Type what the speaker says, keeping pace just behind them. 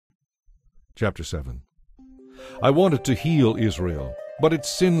Chapter 7. I wanted to heal Israel, but its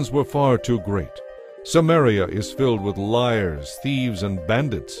sins were far too great. Samaria is filled with liars, thieves, and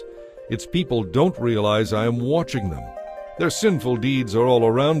bandits. Its people don't realize I am watching them. Their sinful deeds are all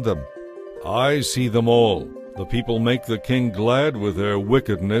around them. I see them all. The people make the king glad with their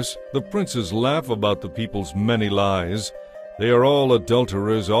wickedness. The princes laugh about the people's many lies. They are all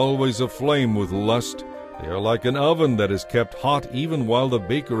adulterers, always aflame with lust. They are like an oven that is kept hot even while the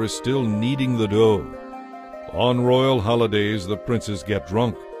baker is still kneading the dough. On royal holidays the princes get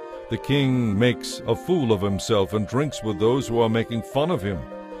drunk. The king makes a fool of himself and drinks with those who are making fun of him.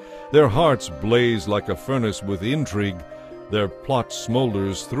 Their hearts blaze like a furnace with intrigue. Their plot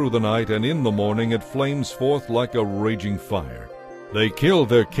smolders through the night, and in the morning it flames forth like a raging fire. They kill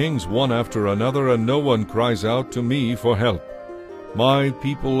their kings one after another, and no one cries out to me for help. My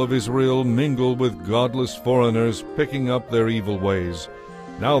people of Israel mingle with godless foreigners, picking up their evil ways.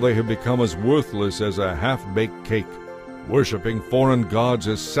 Now they have become as worthless as a half-baked cake. Worshipping foreign gods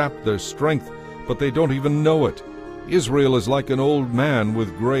has sapped their strength, but they don't even know it. Israel is like an old man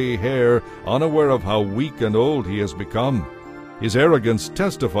with gray hair, unaware of how weak and old he has become. His arrogance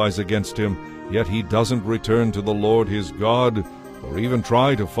testifies against him, yet he doesn't return to the Lord his God, or even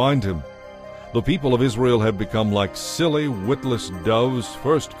try to find him. The people of Israel have become like silly, witless doves,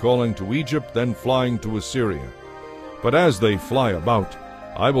 first calling to Egypt, then flying to Assyria. But as they fly about,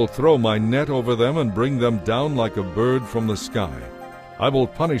 I will throw my net over them and bring them down like a bird from the sky. I will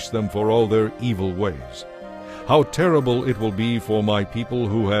punish them for all their evil ways. How terrible it will be for my people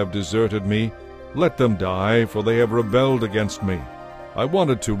who have deserted me. Let them die, for they have rebelled against me. I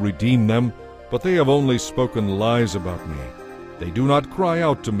wanted to redeem them, but they have only spoken lies about me. They do not cry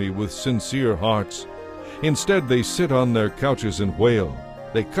out to me with sincere hearts. Instead, they sit on their couches and wail.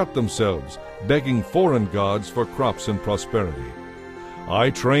 They cut themselves, begging foreign gods for crops and prosperity. I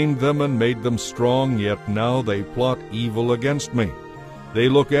trained them and made them strong, yet now they plot evil against me. They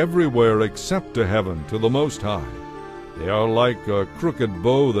look everywhere except to heaven, to the Most High. They are like a crooked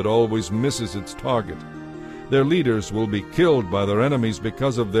bow that always misses its target. Their leaders will be killed by their enemies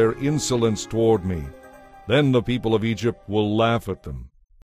because of their insolence toward me. Then the people of Egypt will laugh at them.